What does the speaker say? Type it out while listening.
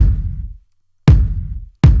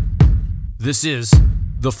This is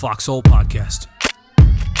the Foxhole Podcast.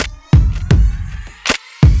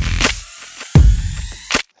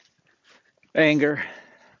 Anger,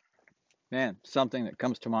 man, something that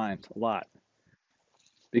comes to mind a lot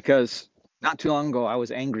because not too long ago I was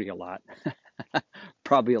angry a lot.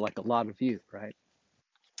 Probably like a lot of you, right?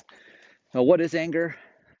 Now, what is anger?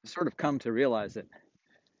 I sort of come to realize that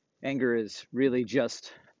anger is really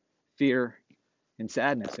just fear and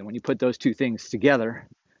sadness. And when you put those two things together,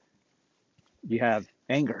 you have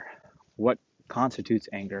anger. What constitutes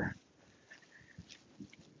anger?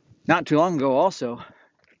 Not too long ago, also,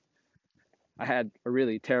 I had a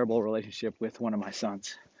really terrible relationship with one of my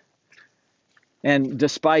sons. And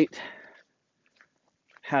despite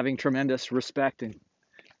having tremendous respect and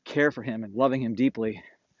care for him and loving him deeply,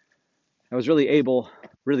 I was really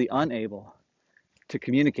unable to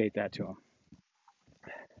communicate that to him.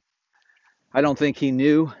 I don't think he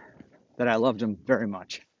knew that I loved him very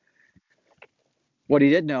much. What he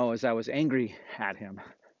did know is I was angry at him.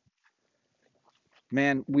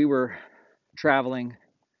 Man, we were traveling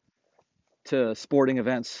to sporting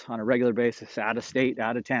events on a regular basis, out of state,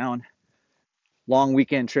 out of town, long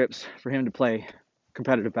weekend trips for him to play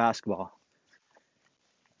competitive basketball.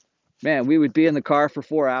 Man, we would be in the car for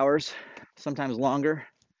 4 hours, sometimes longer,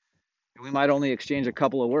 and we might only exchange a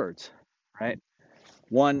couple of words, right?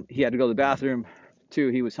 One, he had to go to the bathroom.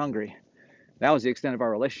 Two, he was hungry. That was the extent of our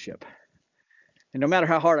relationship. And no matter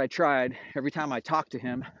how hard I tried, every time I talked to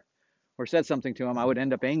him or said something to him, I would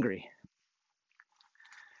end up angry.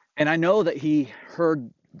 And I know that he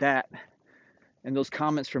heard that and those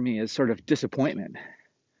comments from me as sort of disappointment,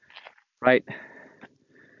 right?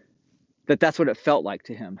 That's what it felt like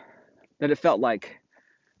to him. That it felt like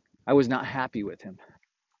I was not happy with him.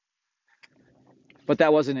 But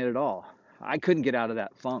that wasn't it at all. I couldn't get out of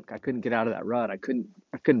that funk. I couldn't get out of that rut. I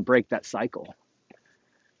couldn't break that cycle.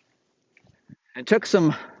 It took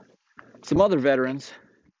some other veterans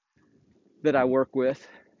that I work with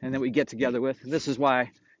and that we get together with. This is why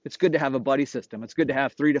it's good to have a buddy system. It's good to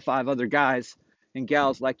have 3 to 5 other guys and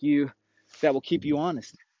gals like you that will keep you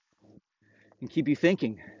honest and keep you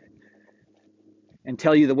thinking and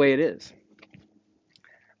tell you the way it is.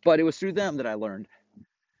 But it was through them that I learned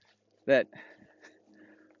that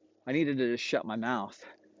I needed to just shut my mouth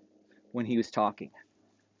when he was talking.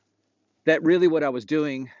 That really what I was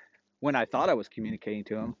doing when I thought I was communicating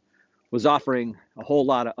to him was offering a whole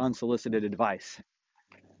lot of unsolicited advice.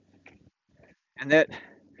 And that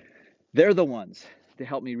they're the ones to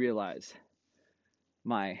help me realize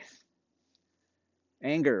my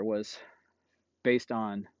anger was based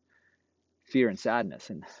on fear and sadness,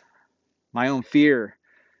 and my own fear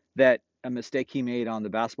that a mistake he made on the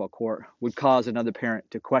basketball court would cause another parent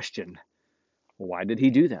to question, well, why did he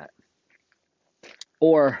do that?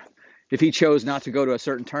 Or if he chose not to go to a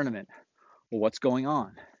certain tournament, well, what's going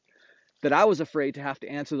on? That I was afraid to have to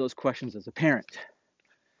answer those questions as a parent.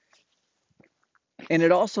 And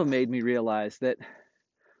it also made me realize that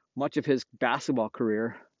much of his basketball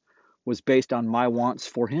career was based on my wants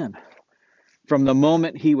for him. From the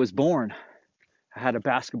moment he was born, I had a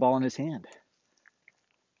basketball in his hand.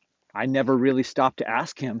 I never really stopped to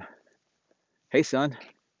ask him, hey son,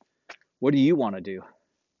 what do you want to do?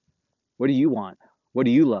 What do you want? What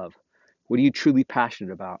do you love? What are you truly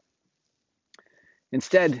passionate about?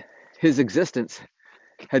 Instead, his existence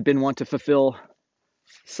had been one to fulfill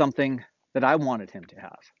something that I wanted him to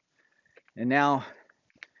have. And now,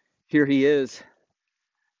 here he is,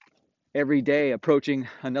 every day approaching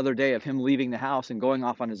another day of him leaving the house and going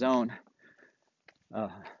off on his own, a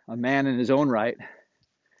man in his own right,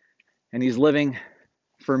 and he's living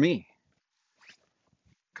for me.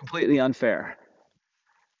 Completely unfair.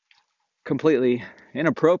 Completely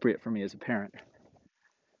inappropriate for me as a parent.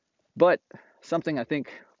 But something I think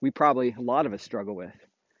a lot of us struggle with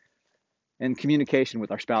in communication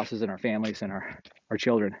with our spouses and our families and our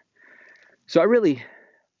children. So I really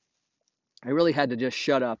had to just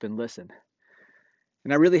shut up and listen.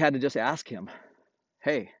 And I really had to just ask him,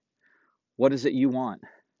 hey, what is it you want?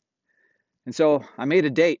 And so I made a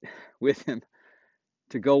date with him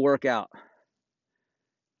to go work out.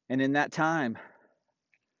 And in that time,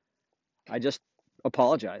 I just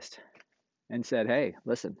apologized and said, hey,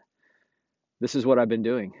 listen, this is what I've been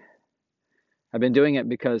doing. I've been doing it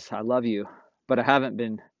because I love you, but I haven't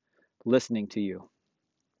been listening to you.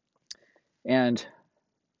 And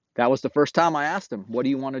that was the first time I asked him, what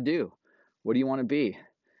do you want to do? What do you want to be?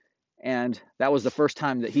 And that was the first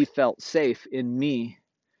time that he felt safe in me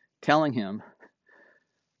telling him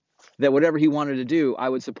that whatever he wanted to do, I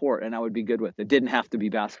would support and I would be good with. It didn't have to be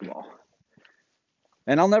basketball.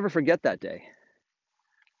 And I'll never forget that day.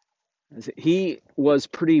 He was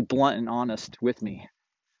pretty blunt and honest with me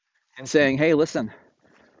and saying, hey, listen,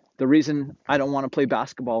 the reason I don't want to play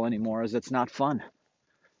basketball anymore is it's not fun.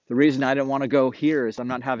 The reason I didn't want to go here is I'm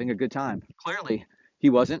not having a good time. Clearly, he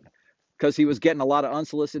wasn't, because he was getting a lot of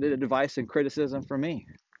unsolicited advice and criticism from me.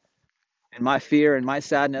 And my fear and my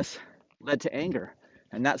sadness led to anger.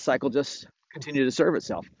 And that cycle just continued to serve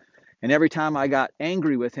itself. And every time I got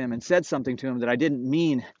angry with him and said something to him that I didn't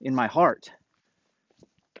mean in my heart,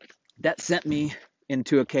 that sent me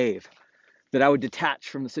into a cave that I would detach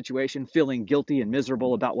from the situation, feeling guilty and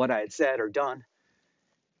miserable about what I had said or done.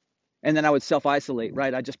 And then I would self-isolate,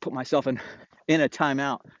 right? I just put myself in a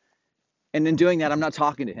timeout. And in doing that, I'm not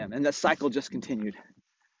talking to him. And that cycle just continued.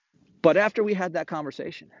 But after we had that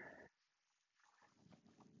conversation,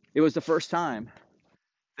 it was the first time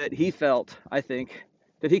that he felt, I think,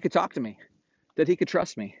 that he could talk to me, that he could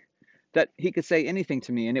trust me, that he could say anything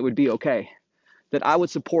to me and it would be okay, that I would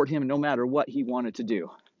support him no matter what he wanted to do,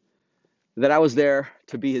 that I was there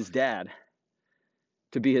to be his dad,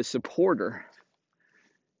 to be his supporter,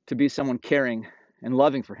 to be someone caring and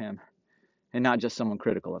loving for him, and not just someone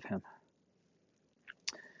critical of him.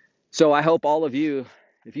 So I hope all of you,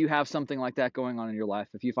 if you have something like that going on in your life,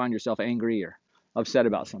 if you find yourself angry or upset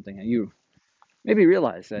about something, and you maybe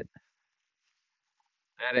realize that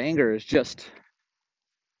anger is just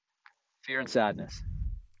fear and sadness.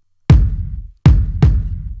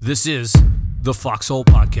 This is the Foxhole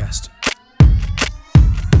Podcast.